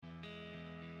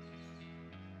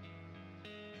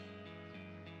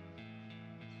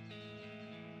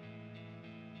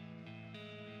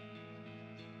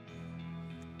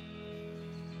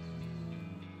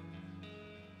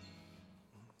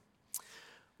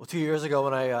Well, 2 years ago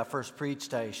when I first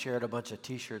preached, I shared a bunch of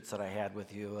T-shirts that I had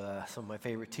with you, some of my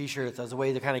favorite T-shirts as a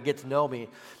way to kind of get to know me.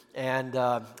 And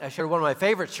I shared one of my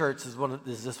favorite shirts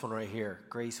is this one right here,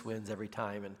 Grace Wins Every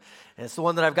Time. And it's the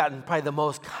one that I've gotten probably the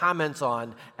most comments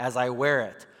on as I wear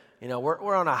it. You know,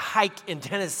 we're on a hike in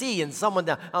Tennessee, and someone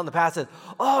down on the path says,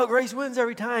 "Oh, Grace wins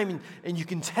every time." And you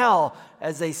can tell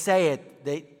as they say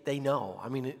it, they know. I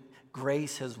mean,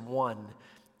 grace has won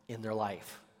in their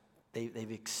life.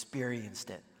 They've experienced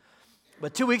it.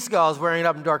 But 2 weeks ago, I was wearing it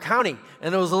up in Dubuque County,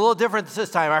 and it was a little different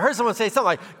this time. I heard someone say something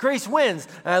like, "Grace wins."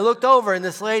 And I looked over, and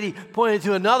this lady pointed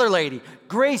to another lady.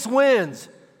 "Grace wins."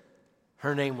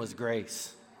 Her name was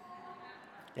Grace.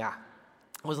 Yeah,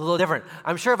 it was a little different.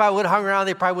 I'm sure if I would have hung around,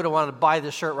 they probably would have wanted to buy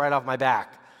this shirt right off my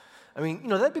back. I mean,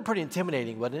 that'd be pretty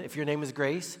intimidating, wouldn't it? If your name is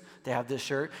Grace, to have this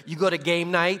shirt. You go to game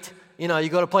night, you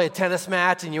go to play a tennis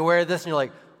match, and you wear this, and you're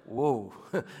like, whoa,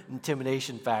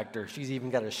 intimidation factor. She's even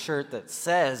got a shirt that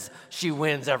says she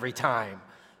wins every time.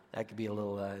 That could be a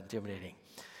little intimidating.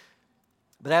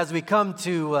 But as we come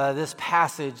to this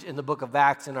passage in the book of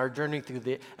Acts and our journey through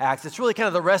the Acts, it's really kind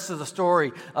of the rest of the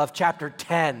story of chapter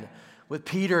 10 with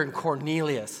Peter and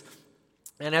Cornelius.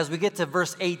 And as we get to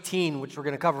verse 18, which we're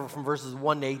going to cover from verses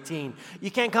 1 to 18, you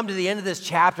can't come to the end of this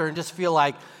chapter and just feel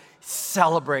like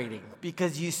celebrating,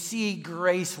 because you see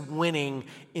grace winning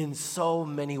in so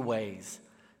many ways.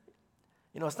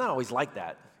 It's not always like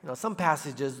that. Some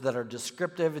passages that are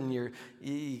descriptive and you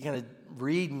kind of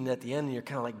read, and at the end and you're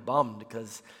kind of like bummed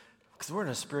because we're in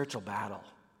a spiritual battle.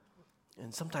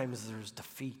 And sometimes there's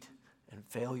defeat and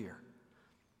failure.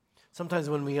 Sometimes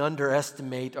when we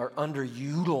underestimate or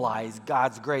underutilize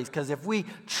God's grace, because if we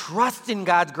trust in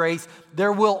God's grace,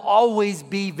 there will always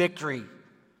be victory.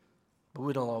 But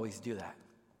we don't always do that.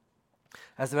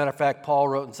 As a matter of fact, Paul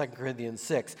wrote in 2 Corinthians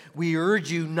 6, "We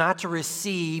urge you not to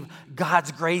receive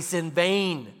God's grace in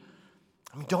vain."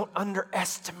 I mean, don't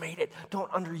underestimate it.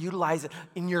 Don't underutilize it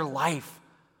in your life.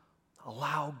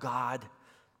 Allow God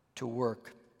to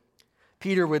work.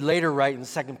 Peter would later write in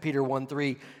 2 Peter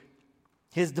 1:3,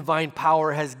 "His divine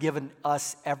power has given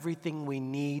us everything we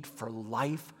need for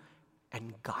life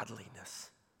and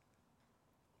godliness."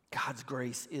 God's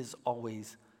grace is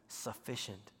always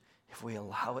sufficient if we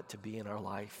allow it to be in our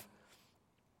life.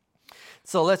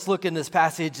 So let's look in this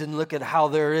passage and look at how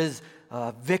there is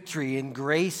victory in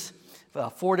grace,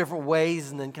 4 different ways,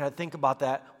 and then kind of think about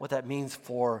that, what that means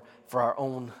for our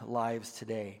own lives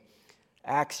today.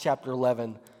 Acts chapter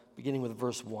 11, beginning with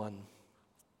verse 1.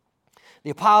 "The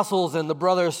apostles and the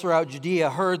brothers throughout Judea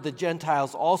heard the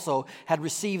Gentiles also had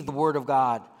received the word of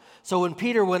God. So when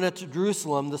Peter went up to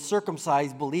Jerusalem, the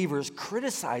circumcised believers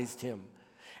criticized him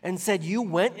and said, 'You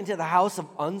went into the house of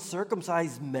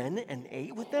uncircumcised men and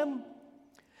ate with them?'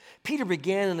 Peter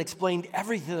began and explained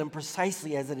everything to them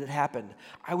precisely as it had happened.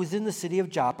 'I was in the city of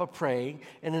Joppa praying,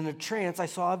 and in a trance I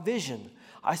saw a vision.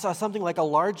 I saw something like a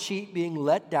large sheet being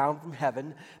let down from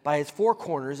heaven by its 4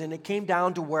 corners, and it came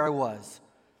down to where I was.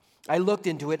 I looked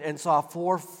into it and saw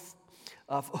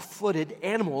 4-footed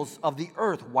animals of the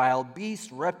earth, wild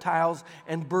beasts, reptiles,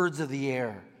 and birds of the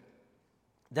air.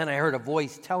 Then I heard a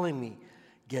voice telling me,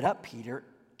 'Get up, Peter,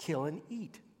 kill and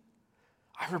eat.'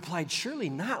 I replied, 'Surely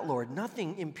not, Lord.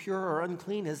 Nothing impure or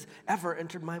unclean has ever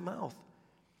entered my mouth.'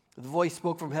 The voice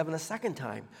spoke from heaven a second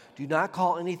time, 'Do not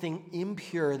call anything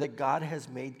impure that God has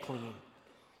made clean.'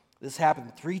 This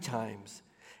happened 3 times,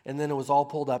 and then it was all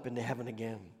pulled up into heaven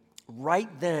again. Right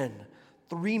then,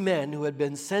 3 men who had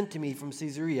been sent to me from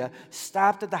Caesarea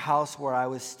stopped at the house where I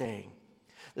was staying.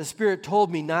 The Spirit told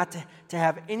me not to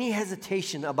have any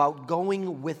hesitation about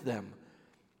going with them.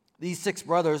 These 6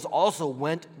 brothers also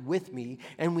went with me,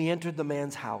 and we entered the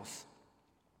man's house.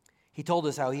 He told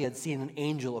us how he had seen an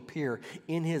angel appear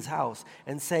in his house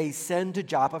and say, 'Send to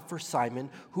Joppa for Simon,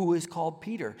 who is called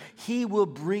Peter. He will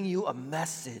bring you a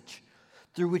message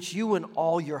through which you and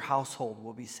all your household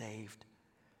will be saved.'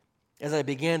 As I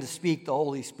began to speak, the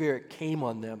Holy Spirit came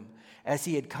on them, as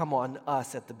he had come on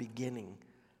us at the beginning.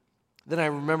 Then I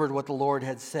remembered what the Lord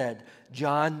had said,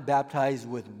 'John baptized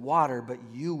with water, but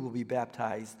you will be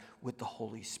baptized with the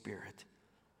Holy Spirit.'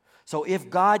 So if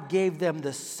God gave them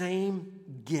the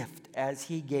same gift as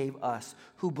he gave us,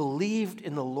 who believed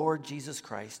in the Lord Jesus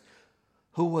Christ,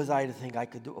 who was I to think I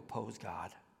could oppose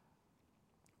God?"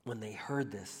 When they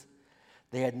heard this,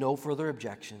 they had no further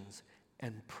objections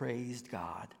and praised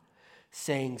God,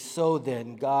 saying, "So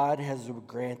then God has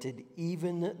granted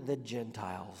even the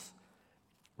Gentiles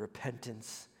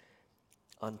repentance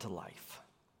unto life."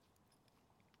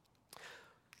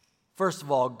 First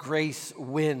of all, grace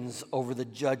wins over the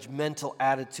judgmental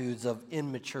attitudes of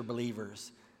immature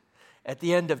believers. At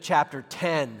the end of chapter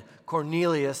 10,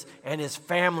 Cornelius and his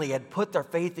family had put their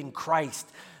faith in Christ.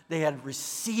 They had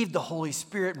received the Holy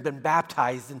Spirit and been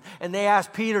baptized. And they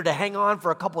asked Peter to hang on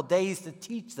for a couple days to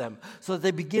teach them so that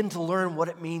they begin to learn what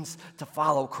it means to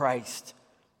follow Christ.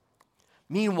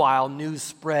 Meanwhile, news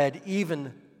spread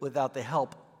even without the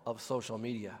help of social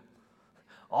media.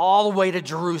 All the way to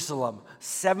Jerusalem,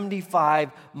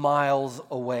 75 miles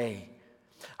away.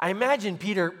 I imagine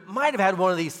Peter might have had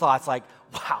one of these thoughts like,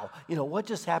 wow, what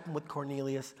just happened with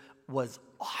Cornelius was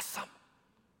awesome.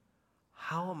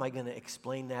 How am I going to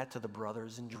explain that to the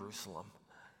brothers in Jerusalem?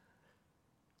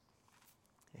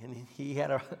 And he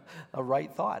had a right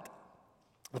thought.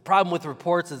 The problem with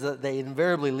reports is that they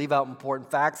invariably leave out important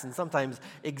facts and sometimes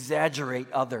exaggerate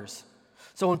others.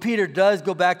 So when Peter does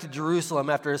go back to Jerusalem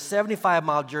after a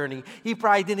 75-mile journey, he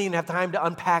probably didn't even have time to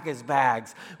unpack his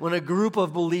bags when a group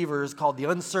of believers called the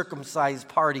uncircumcised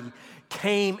party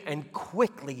came and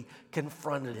quickly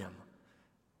confronted him.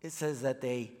 It says that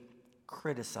they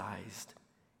criticized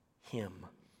him.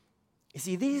 You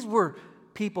see, these were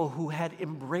people who had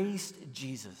embraced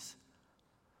Jesus,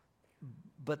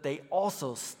 but they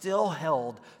also still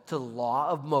held to the law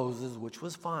of Moses, which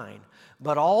was fine,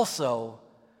 but also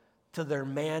to their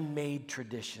man-made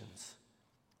traditions,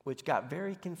 which got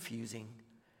very confusing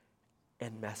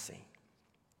and messy.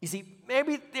 You see,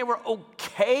 maybe they were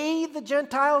okay the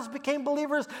Gentiles became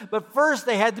believers, but first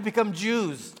they had to become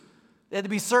Jews. They had to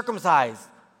be circumcised,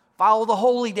 follow the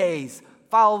holy days,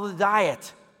 follow the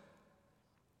diet.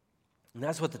 And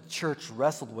that's what the church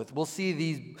wrestled with. We'll see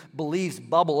these beliefs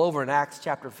bubble over in Acts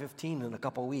chapter 15 in a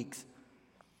couple weeks.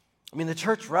 The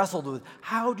church wrestled with,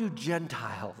 how do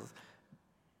Gentiles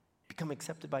become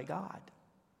accepted by God?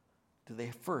 Do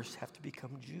they first have to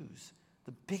become Jews?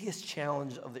 The biggest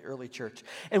challenge of the early church.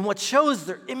 And what shows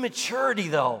their immaturity,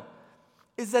 though,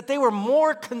 is that they were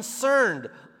more concerned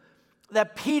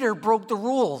that Peter broke the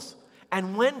rules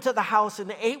and went into the house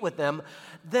and ate with them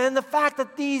than the fact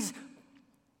that these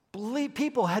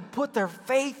people had put their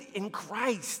faith in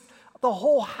Christ. The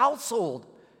whole household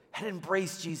had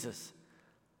embraced Jesus.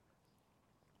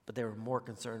 But they were more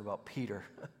concerned about Peter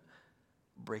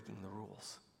breaking the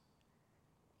rules.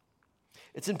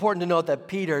 It's important to note that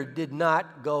Peter did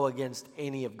not go against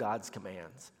any of God's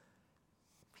commands.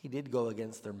 He did go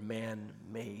against their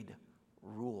man-made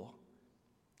rule.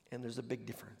 And there's a big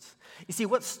difference. You see,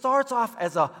 what starts off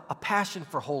as a passion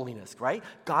for holiness, right?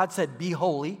 God said, be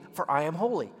holy, for I am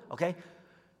holy, okay?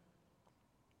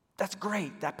 That's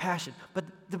great, that passion. But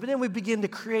then we begin to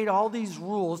create all these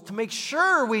rules to make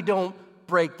sure we don't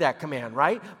break that command,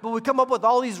 right? But we come up with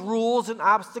all these rules and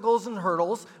obstacles and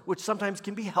hurdles, which sometimes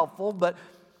can be helpful, but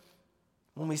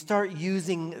when we start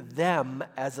using them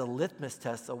as a litmus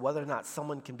test of whether or not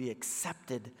someone can be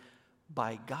accepted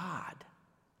by God,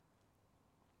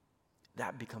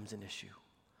 that becomes an issue.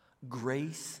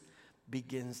 Grace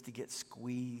begins to get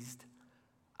squeezed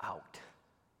out.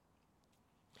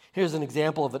 Here's an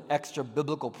example of an extra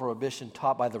biblical prohibition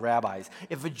taught by the rabbis.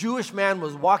 If a Jewish man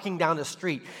was walking down the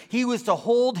street, he was to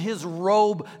hold his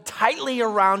robe tightly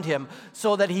around him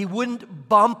so that he wouldn't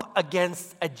bump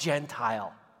against a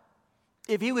Gentile.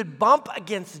 If he would bump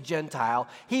against a Gentile,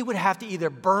 he would have to either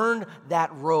burn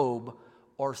that robe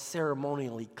or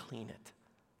ceremonially clean it.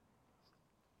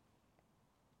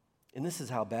 And this is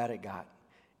how bad it got.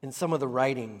 In some of the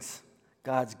writings,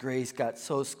 God's grace got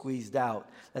so squeezed out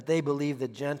that they believed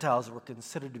that Gentiles were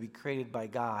considered to be created by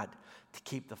God to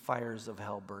keep the fires of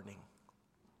hell burning.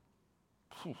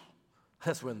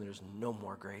 That's when there's no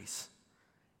more grace.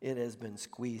 It has been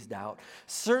squeezed out.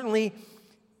 Certainly,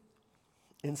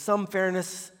 in some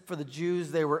fairness for the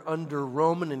Jews, they were under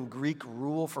Roman and Greek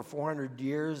rule for 400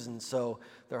 years, and so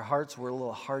their hearts were a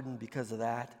little hardened because of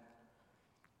that.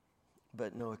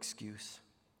 But no excuse.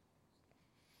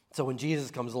 So when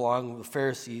Jesus comes along, the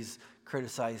Pharisees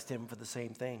criticized him for the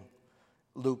same thing.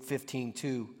 Luke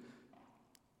 15:2.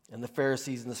 And the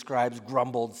Pharisees and the scribes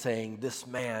grumbled, saying, "This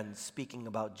man," speaking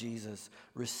about Jesus,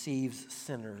 "receives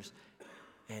sinners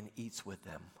and eats with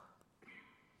them."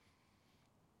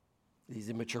 These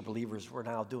immature believers were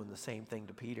now doing the same thing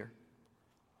to Peter.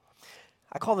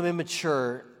 I call them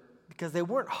immature because they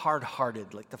weren't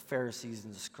hard-hearted like the Pharisees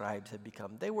and the scribes had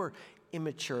become. They were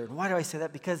immature. And why do I say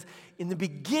that? Because in the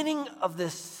beginning of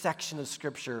this section of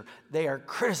Scripture, they are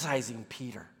criticizing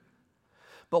Peter.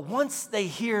 But once they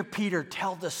hear Peter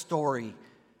tell the story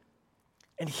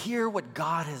and hear what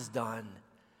God has done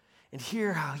and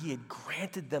hear how he had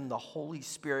granted them the Holy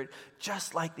Spirit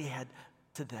just like they had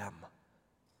to them,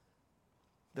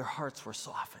 their hearts were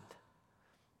softened.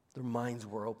 Their minds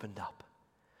were opened up.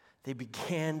 They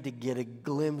began to get a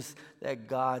glimpse that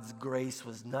God's grace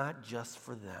was not just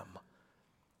for them,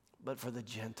 but for the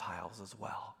Gentiles as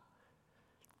well.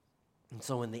 And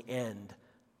so in the end,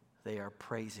 they are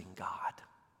praising God.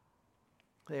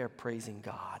 They are praising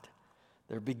God.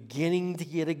 They're beginning to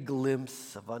get a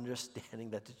glimpse of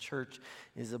understanding that the church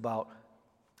is about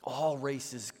all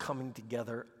races coming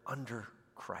together under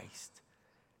Christ,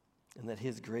 and that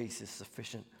his grace is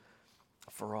sufficient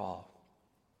for all.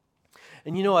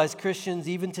 And as Christians,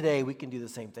 even today, we can do the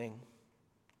same thing.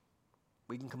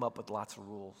 We can come up with lots of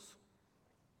rules.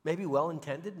 Maybe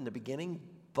well-intended in the beginning,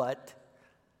 but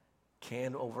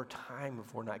can, over time,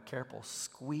 if we're not careful,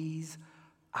 squeeze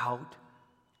out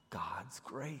God's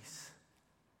grace.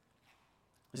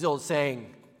 There's the old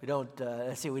saying, don't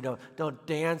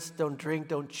dance, don't drink,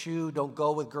 don't chew, don't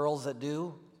go with girls that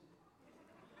do.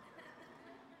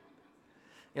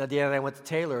 Deanna and I went to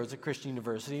Taylor. It was a Christian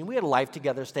university, and we had a life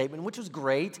together statement, which was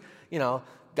great.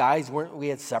 Guys we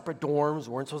had separate dorms,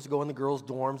 weren't supposed to go in the girls'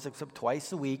 dorms except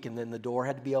twice a week, and then the door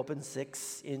had to be open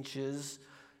 6 inches.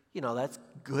 That's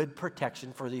good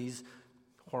protection for these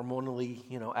hormonally,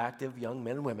 active young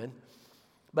men and women.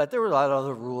 But there were a lot of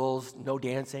other rules: no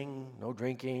dancing, no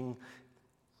drinking,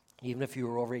 even if you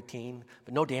were over 18,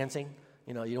 but no dancing.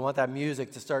 You don't want that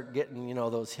music to start getting,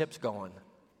 those hips going.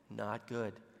 Not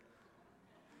good.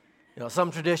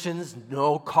 Some traditions,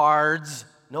 no cards.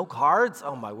 No cards?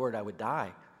 Oh, my word, I would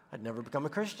die. I'd never become a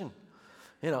Christian.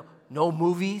 No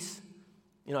movies.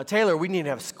 Taylor, we didn't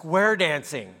have square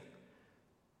dancing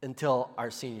until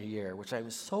our senior year, which I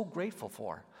was so grateful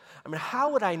for. I mean,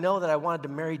 how would I know that I wanted to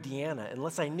marry Deanna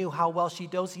unless I knew how well she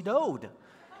do-si-doed?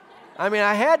 I mean,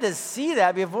 I had to see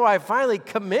that before I finally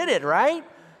committed, right?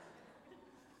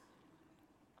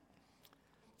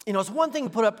 It's one thing to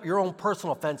put up your own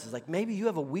personal fences. Like maybe you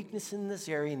have a weakness in this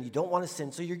area and you don't want to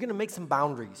sin, so you're going to make some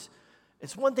boundaries.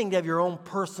 It's one thing to have your own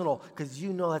personal, because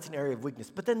that's an area of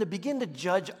weakness. But then to begin to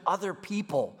judge other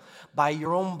people by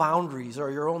your own boundaries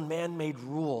or your own man-made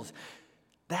rules,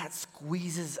 that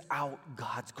squeezes out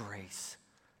God's grace.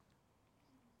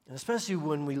 And especially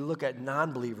when we look at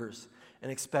non-believers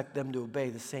and expect them to obey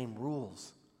the same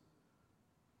rules,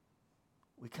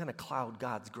 we kind of cloud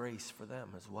God's grace for them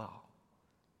as well.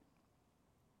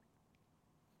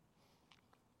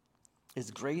 Is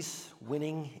grace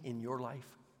winning in your life,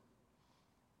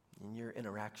 in your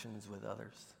interactions with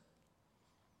others?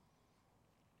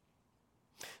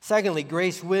 Secondly,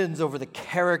 grace wins over the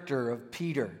character of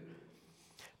Peter.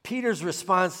 Peter's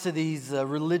response to these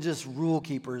religious rule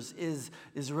keepers is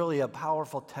really a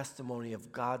powerful testimony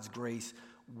of God's grace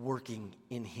working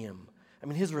in him. I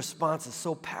mean, his response is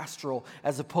so pastoral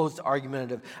as opposed to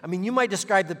argumentative. I mean, you might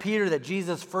describe the Peter that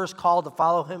Jesus first called to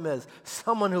follow him as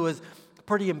someone who is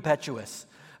pretty impetuous.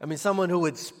 I mean, someone who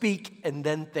would speak and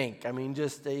then think. I mean,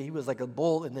 he was like a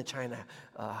bull in the china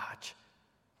hutch.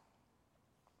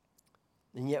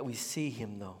 And yet we see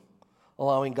him, though,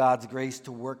 allowing God's grace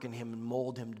to work in him and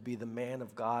mold him to be the man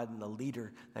of God and the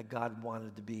leader that God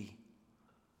wanted to be.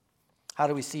 How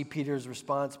do we see Peter's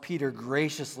response? Peter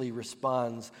graciously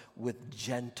responds with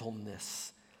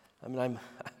gentleness. I mean,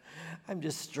 I'm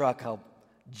just struck how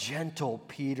gentle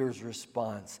Peter's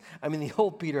response. I mean, the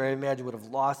old Peter, I imagine, would have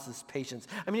lost his patience.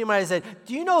 I mean, he might have said,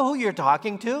 "Do you know who you're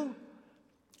talking to?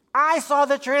 I saw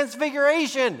the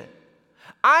transfiguration.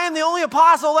 I am the only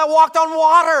apostle that walked on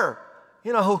water.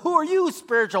 Who are you,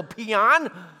 spiritual peon,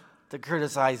 to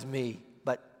criticize me?"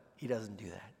 But he doesn't do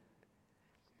that.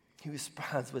 He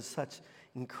responds with such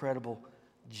incredible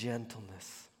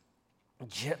gentleness,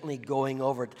 gently going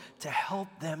over to help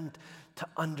them to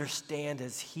understand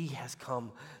as he has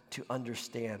come to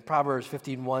understand. Proverbs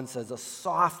 15:1 says, "A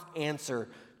soft answer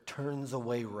turns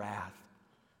away wrath,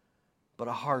 but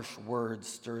a harsh word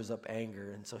stirs up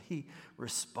anger." And so he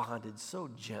responded so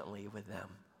gently with them.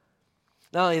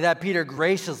 Not only that, Peter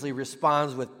graciously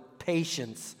responds with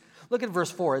patience. Look at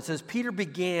verse 4. It says, Peter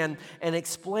began and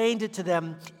explained it to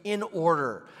them in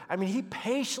order. I mean, he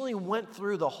patiently went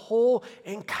through the whole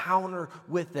encounter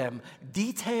with them,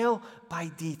 detail by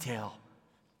detail.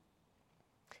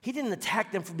 He didn't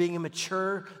attack them for being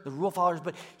immature, the rule followers,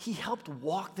 but he helped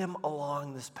walk them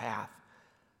along this path,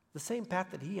 the same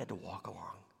path that he had to walk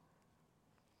along.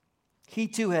 He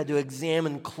too had to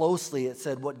examine closely, it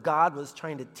said, what God was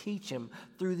trying to teach him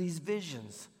through these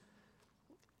visions.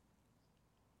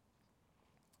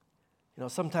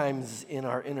 Sometimes in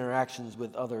our interactions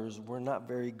with others, we're not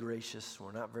very gracious,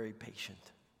 we're not very patient.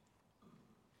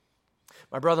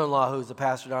 My brother-in-law, who's a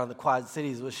pastor down in the Quad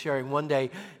Cities, was sharing one day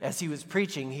as he was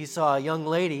preaching, he saw a young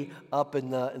lady up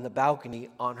in the balcony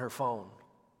on her phone.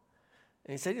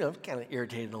 And he said, kind of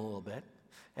irritated him a little bit.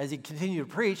 As he continued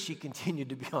to preach, she continued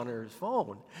to be on her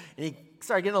phone. And he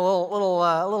started getting a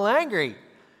little angry.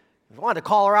 He wanted to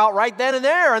call her out right then and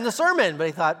there in the sermon, but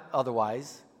he thought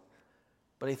otherwise.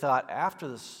 But he thought after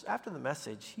the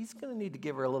message, he's going to need to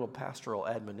give her a little pastoral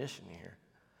admonition here.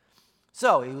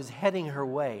 So he was heading her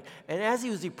way. And as he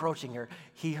was approaching her,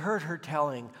 he heard her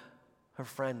telling her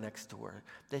friend next to her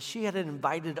that she had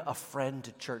invited a friend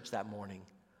to church that morning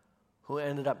who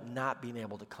ended up not being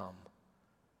able to come.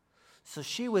 So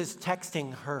she was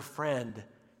texting her friend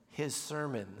his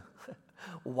sermon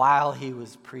while he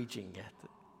was preaching it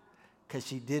because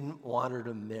she didn't want her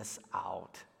to miss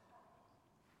out.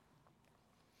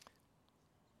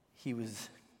 He was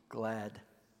glad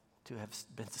to have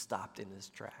been stopped in his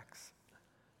tracks.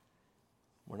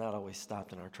 We're not always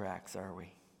stopped in our tracks, are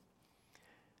we?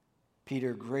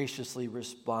 Peter graciously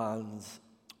responds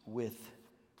with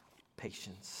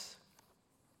patience.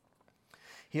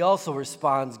 He also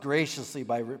responds graciously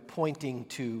by pointing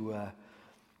to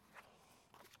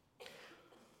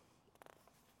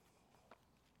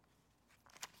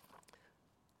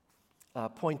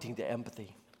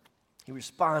empathy. He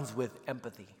responds with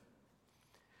empathy.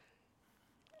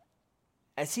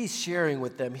 As he's sharing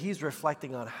with them, he's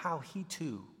reflecting on how he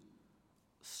too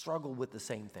struggled with the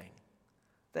same thing.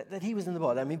 That he was in the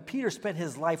boat. I mean, Peter spent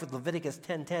his life with Leviticus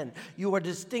 10:10. You are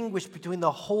distinguished between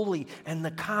the holy and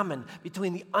the common,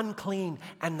 between the unclean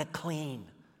and the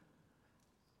clean.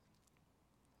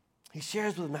 He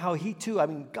shares with them how he too,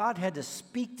 God had to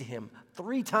speak to him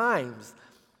 3 times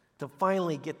to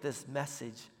finally get this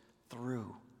message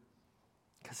through.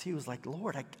 Because he was like,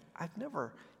 Lord, I've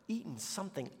never eaten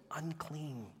something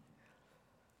unclean.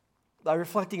 By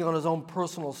reflecting on his own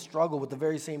personal struggle with the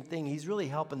very same thing, he's really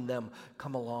helping them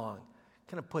come along,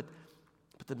 kind of put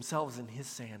themselves in his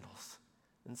sandals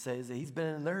and says that he's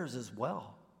been in theirs as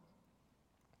well.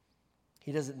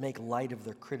 He doesn't make light of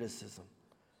their criticism,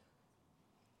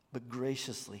 but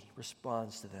graciously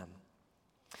responds to them.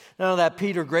 Now that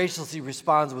Peter graciously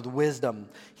responds with wisdom,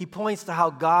 he points to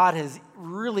how God has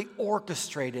really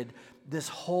orchestrated this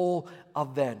whole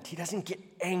event. He doesn't get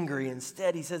angry.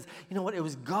 Instead, he says, you know what? It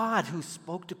was God who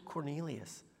spoke to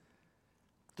Cornelius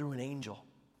through an angel.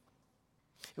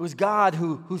 It was God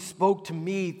who spoke to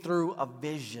me through a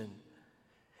vision.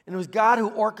 And it was God who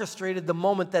orchestrated the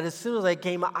moment that as soon as I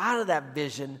came out of that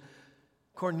vision,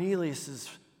 Cornelius's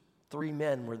 3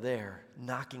 men were there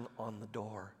knocking on the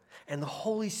door. And the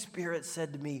Holy Spirit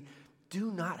said to me,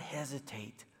 do not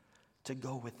hesitate to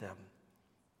go with them.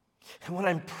 And when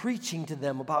I'm preaching to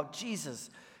them about Jesus,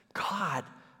 God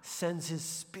sends his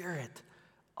Spirit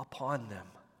upon them.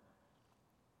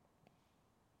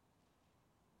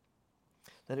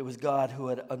 That it was God who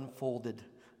had unfolded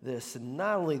this. And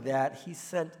not only that, he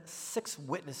sent 6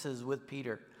 witnesses with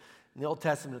Peter. In the Old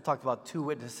Testament, it talked about 2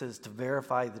 witnesses to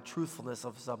verify the truthfulness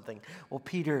of something. Well,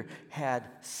 Peter had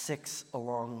 6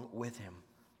 along with him.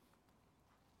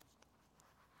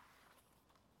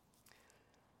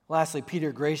 Lastly,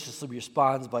 Peter graciously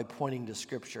responds by pointing to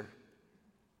Scripture.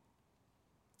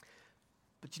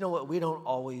 But you know what? We don't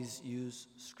always use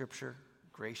Scripture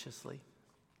graciously.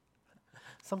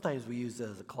 Sometimes we use it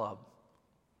as a club,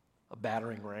 a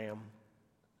battering ram.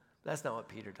 That's not what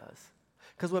Peter does.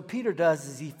 Because what Peter does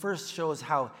is he first shows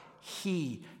how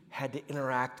he had to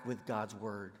interact with God's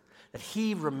Word. That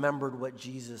he remembered what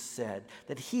Jesus said.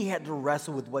 That he had to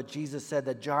wrestle with what Jesus said,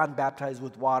 that John baptized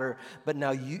with water, but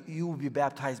now you will be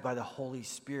baptized by the Holy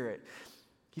Spirit.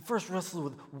 He first wrestled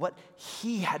with what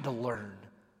he had to learn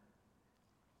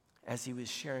as he was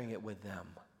sharing it with them,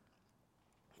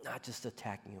 not just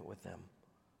attacking it with them.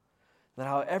 And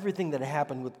how everything that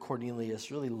happened with Cornelius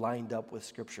really lined up with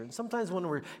Scripture. And sometimes when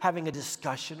we're having a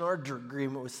discussion or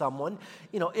agreement with someone,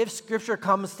 if Scripture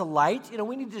comes to light,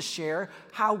 we need to share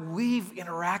how we've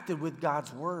interacted with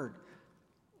God's Word.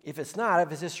 If it's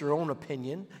just your own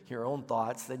opinion, your own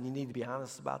thoughts, then you need to be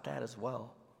honest about that as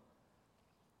well.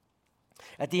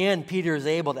 At the end, Peter is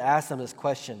able to ask them this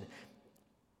question.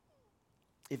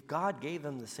 If God gave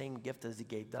them the same gift as he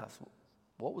gave us,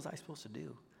 what was I supposed to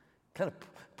do? Kind of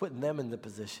putting them in the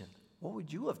position. What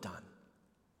would you have done?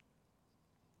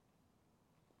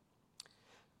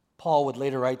 Paul would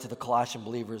later write to the Colossian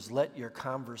believers, let your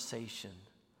conversation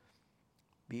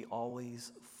be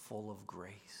always full of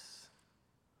grace.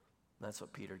 And that's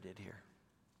what Peter did here.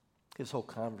 His whole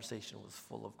conversation was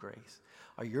full of grace.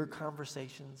 Are your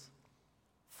conversations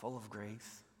full of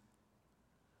grace?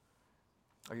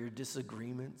 Are your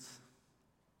disagreements,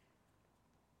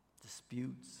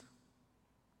 disputes,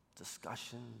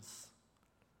 discussions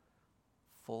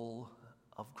full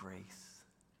of grace?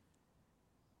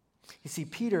 You see,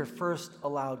 Peter first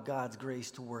allowed God's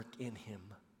grace to work in him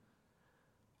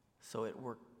so it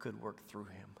could work through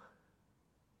him.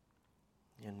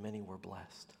 And many were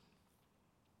blessed.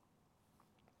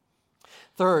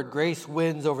 Third, grace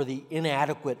wins over the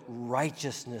inadequate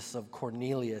righteousness of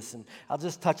Cornelius. And I'll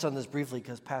just touch on this briefly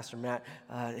because Pastor Matt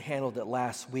handled it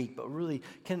last week, but really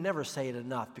can never say it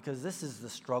enough because this is the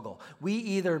struggle. We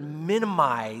either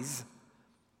minimize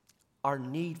our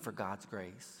need for God's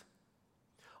grace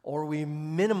or we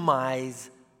minimize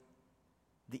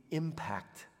the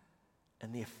impact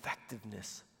and the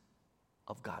effectiveness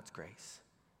of God's grace.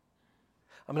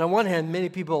 I mean, on one hand, many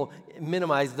people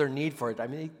minimize their need for it. I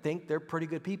mean, they think they're pretty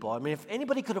good people. I mean, if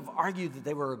anybody could have argued that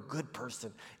they were a good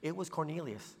person, it was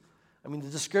Cornelius. I mean, the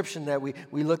description that we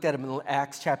looked at him in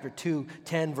Acts chapter 2,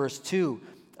 10, verse 2,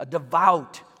 a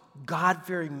devout,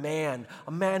 God-fearing man,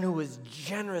 a man who was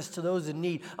generous to those in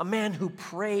need, a man who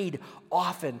prayed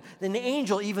often. Then the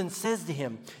angel even says to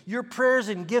him, "Your prayers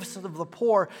and gifts of the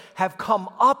poor have come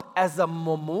up as a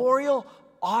memorial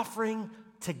offering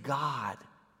to God."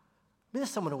 I mean, this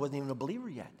is someone who wasn't even a believer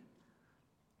yet.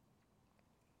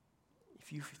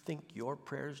 If you think your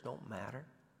prayers don't matter,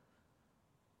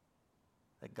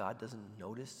 that God doesn't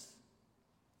notice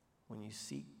when you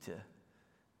seek to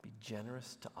be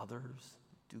generous to others,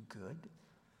 do good,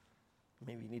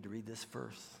 maybe you need to read this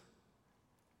verse.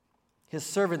 His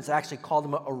servants actually called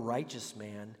him a righteous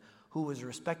man who was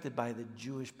respected by the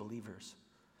Jewish believers.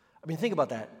 I mean, think about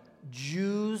that.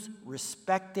 Jews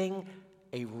respecting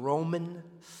a Roman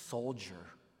soldier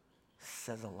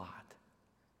says a lot.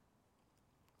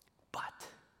 But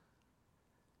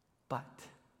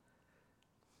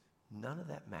none of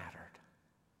that mattered.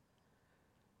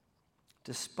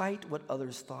 Despite what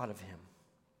others thought of him,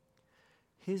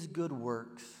 his good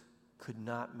works could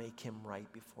not make him right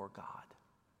before God.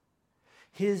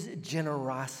 His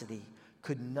generosity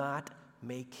could not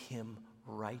make him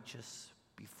righteous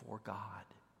before God.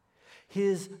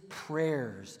 His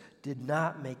prayers did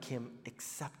not make him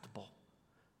acceptable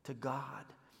to God.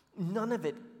 None of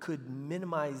it could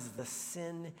minimize the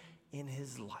sin in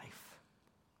his life.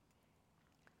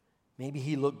 Maybe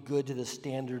he looked good to the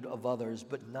standard of others,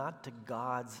 but not to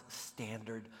God's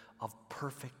standard of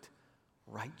perfect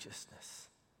righteousness.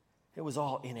 It was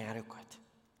all inadequate.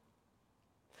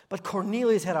 But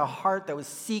Cornelius had a heart that was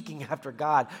seeking after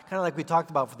God, kind of like we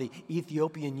talked about for the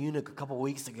Ethiopian eunuch a couple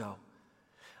weeks ago.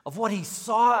 Of what he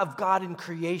saw of God in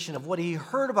creation, of what he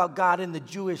heard about God in the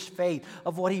Jewish faith,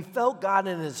 of what he felt God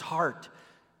in his heart,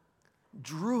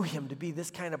 drew him to be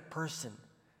this kind of person.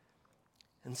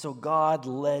 And so God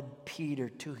led Peter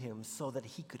to him so that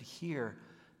he could hear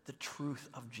the truth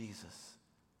of Jesus,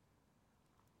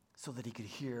 so that he could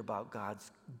hear about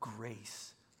God's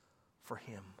grace for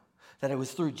him. That it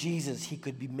was through Jesus he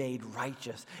could be made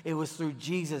righteous. It was through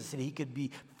Jesus that he could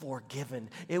be forgiven.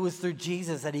 It was through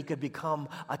Jesus that he could become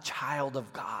a child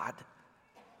of God.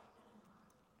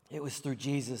 It was through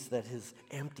Jesus that his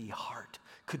empty heart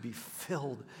could be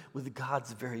filled with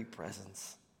God's very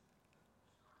presence.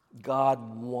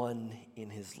 God won in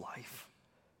his life,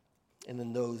 and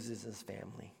in those is his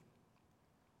family.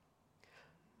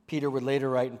 Peter would later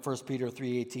write in 1 Peter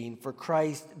 3:18, "For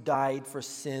Christ died for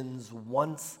sins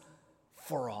once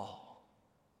for all,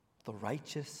 the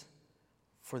righteous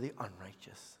for the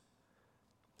unrighteous,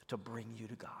 to bring you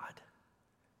to God."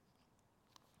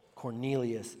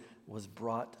 Cornelius was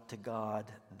brought to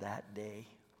God that day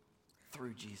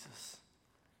through Jesus.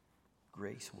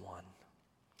 Grace won.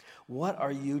 What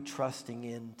are you trusting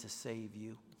in to save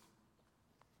you?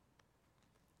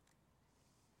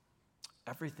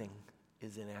 Everything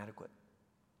is inadequate.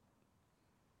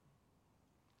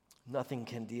 Nothing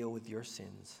can deal with your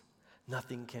sins.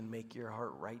 Nothing can make your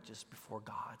heart righteous before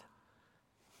God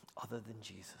other than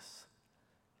Jesus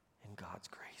and God's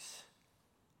grace.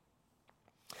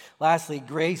 Lastly,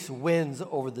 grace wins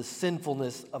over the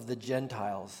sinfulness of the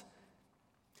Gentiles.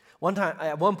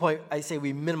 At one point, I say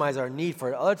we minimize our need for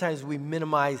it. Other times, we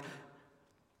minimize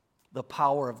the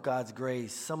power of God's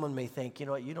grace. Someone may think, you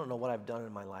know what, you don't know what I've done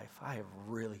in my life. I have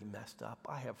really messed up.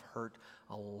 I have hurt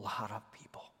a lot of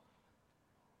people.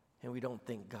 And we don't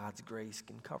think God's grace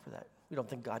can cover that. We don't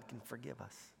think God can forgive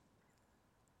us.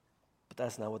 But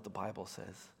that's not what the Bible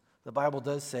says. The Bible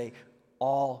does say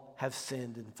all have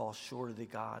sinned and fall short of the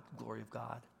glory of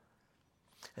God.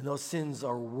 And those sins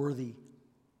are worthy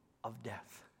of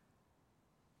death.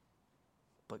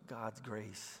 But God's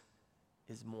grace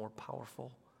is more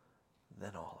powerful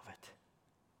than all of it.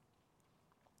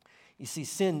 You see,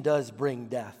 sin does bring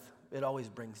death. It always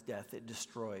brings death. It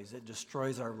destroys. It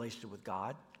destroys our relationship with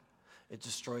God. It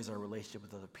destroys our relationship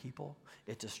with other people.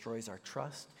 It destroys our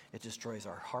trust. It destroys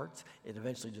our hearts. It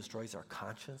eventually destroys our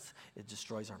conscience. It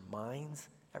destroys our minds,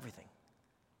 everything.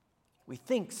 We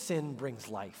think sin brings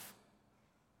life,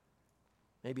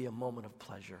 maybe a moment of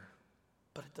pleasure,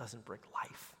 but it doesn't bring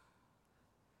life.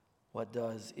 What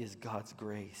does is God's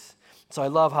grace. So I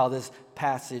love how this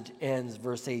passage ends,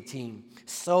 verse 18.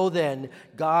 So then,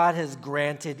 God has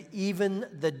granted even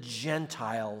the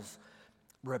Gentiles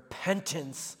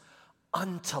repentance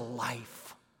unto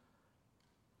life.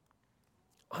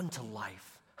 Unto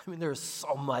life. I mean, there's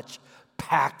so much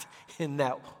packed in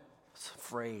that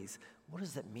phrase. What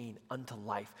does that mean, unto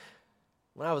life?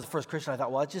 When I was the first Christian, I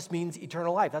thought, well, it just means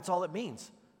eternal life. That's all it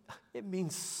means. It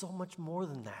means so much more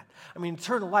than that. I mean,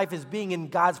 eternal life is being in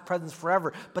God's presence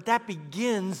forever, but that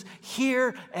begins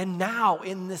here and now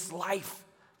in this life.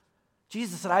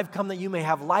 Jesus said, I've come that you may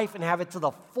have life and have it to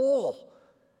the full.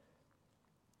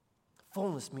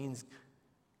 Fullness means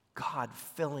God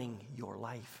filling your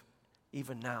life,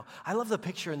 even now. I love the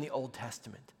picture in the Old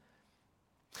Testament.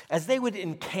 As they would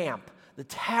encamp, the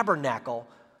tabernacle,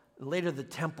 later the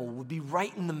temple, would be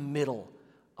right in the middle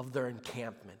of their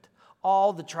encampment.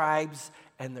 All the tribes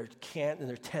and their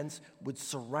tents would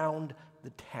surround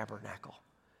the tabernacle.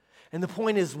 And the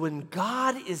point is, when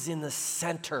God is in the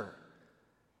center,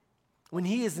 when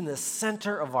he is in the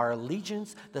center of our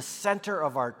allegiance, the center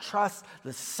of our trust,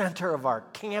 the center of our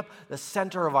camp, the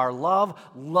center of our love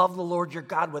the Lord your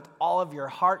God with all of your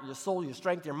heart, your soul, your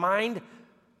strength, your mind,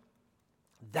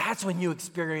 that's when you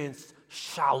experience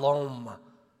shalom,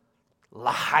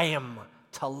 l'chaim,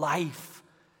 to life.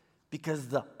 Because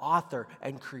the author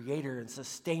and creator and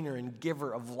sustainer and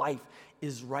giver of life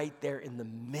is right there in the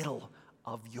middle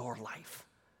of your life.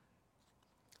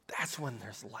 That's when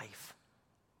there's life.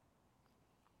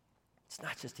 It's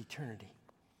not just eternity.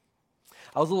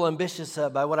 I was a little ambitious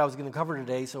by what I was going to cover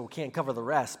today, so we can't cover the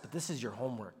rest, but this is your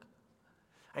homework.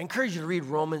 I encourage you to read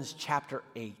Romans chapter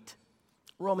 8.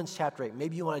 Romans chapter 8.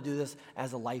 Maybe you want to do this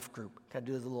as a life group. Kind of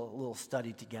do this little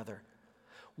study together.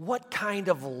 What kind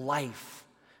of life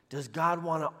does God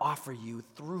want to offer you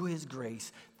through his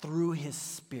grace, through his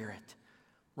Spirit?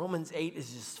 Romans 8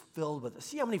 is just filled with it.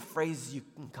 See how many phrases you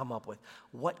can come up with.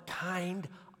 What kind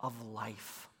of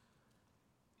life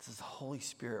does the Holy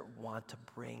Spirit want to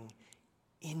bring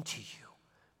into you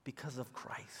because of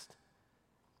Christ?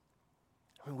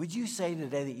 I mean, would you say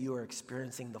today that you are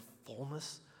experiencing the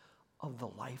fullness of the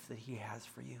life that he has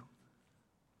for you?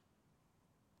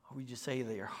 Or would you say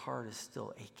that your heart is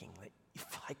still aching, that you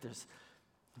feel like there's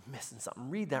missing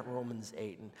something? Read that Romans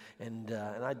 8, and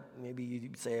maybe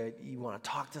you'd say you want to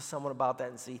talk to someone about that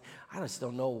and see, I just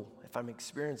don't know if I'm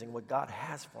experiencing what God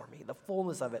has for me, the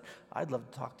fullness of it. I'd love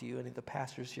to talk to you. Any of the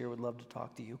pastors here would love to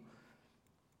talk to you.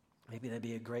 Maybe that'd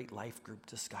be a great life group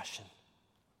discussion.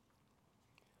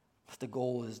 But the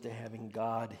goal is to having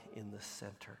God in the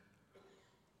center.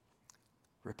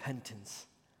 Repentance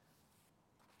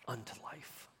unto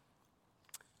life.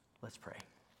 Let's pray.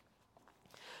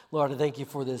 Lord, I thank you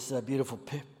for this beautiful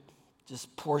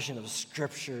just portion of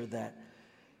Scripture that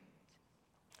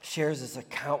shares this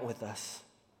account with us,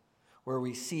 where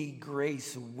we see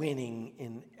grace winning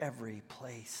in every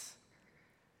place.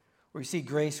 Where we see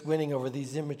grace winning over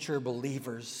these immature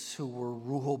believers who were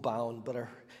rule-bound but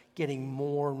are getting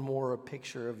more and more a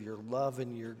picture of your love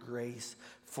and your grace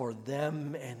for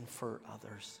them and for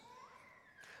others.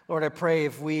 Lord, I pray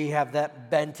if we have that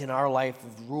bent in our life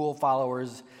of rule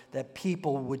followers, that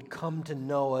people would come to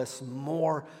know us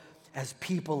more as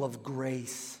people of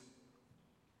grace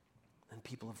than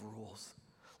people of rules.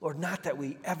 Lord, not that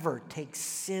we ever take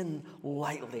sin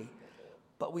lightly,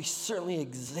 but we certainly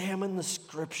examine the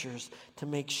Scriptures to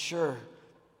make sure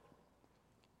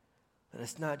that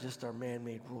it's not just our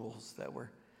man-made rules that we're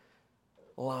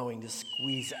allowing to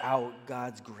squeeze out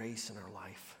God's grace in our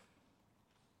life.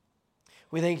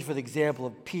 We thank you for the example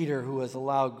of Peter, who has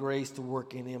allowed grace to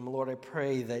work in him. Lord, I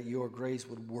pray that your grace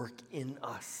would work in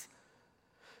us.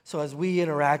 So as we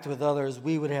interact with others,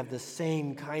 we would have the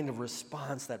same kind of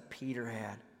response that Peter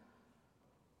had.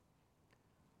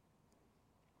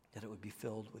 That it would be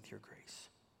filled with your grace.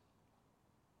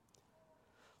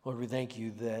 Lord, we thank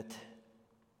you that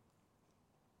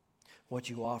what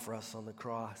you offer us on the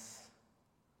cross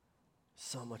is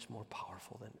so much more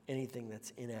powerful than anything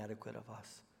that's inadequate of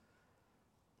us.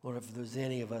 Lord, if there's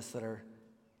any of us that are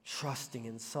trusting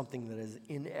in something that is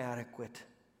inadequate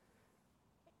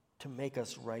to make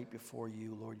us right before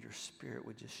you, Lord, your Spirit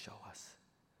would just show us,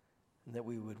 and that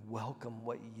we would welcome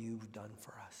what you've done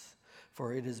for us.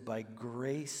 For it is by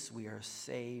grace we are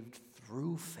saved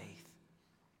through faith,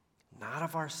 not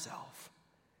of ourselves.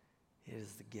 It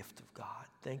is the gift of God.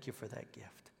 Thank you for that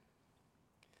gift.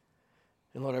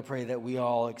 And Lord, I pray that we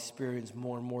all experience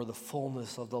more and more the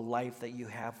fullness of the life that you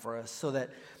have for us, so that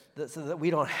we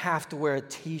don't have to wear a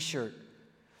t-shirt,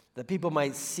 that people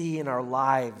might see in our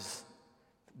lives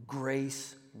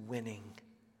grace winning.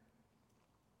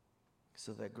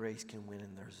 so that grace can win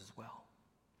in theirs as well.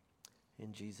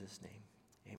 In Jesus' name.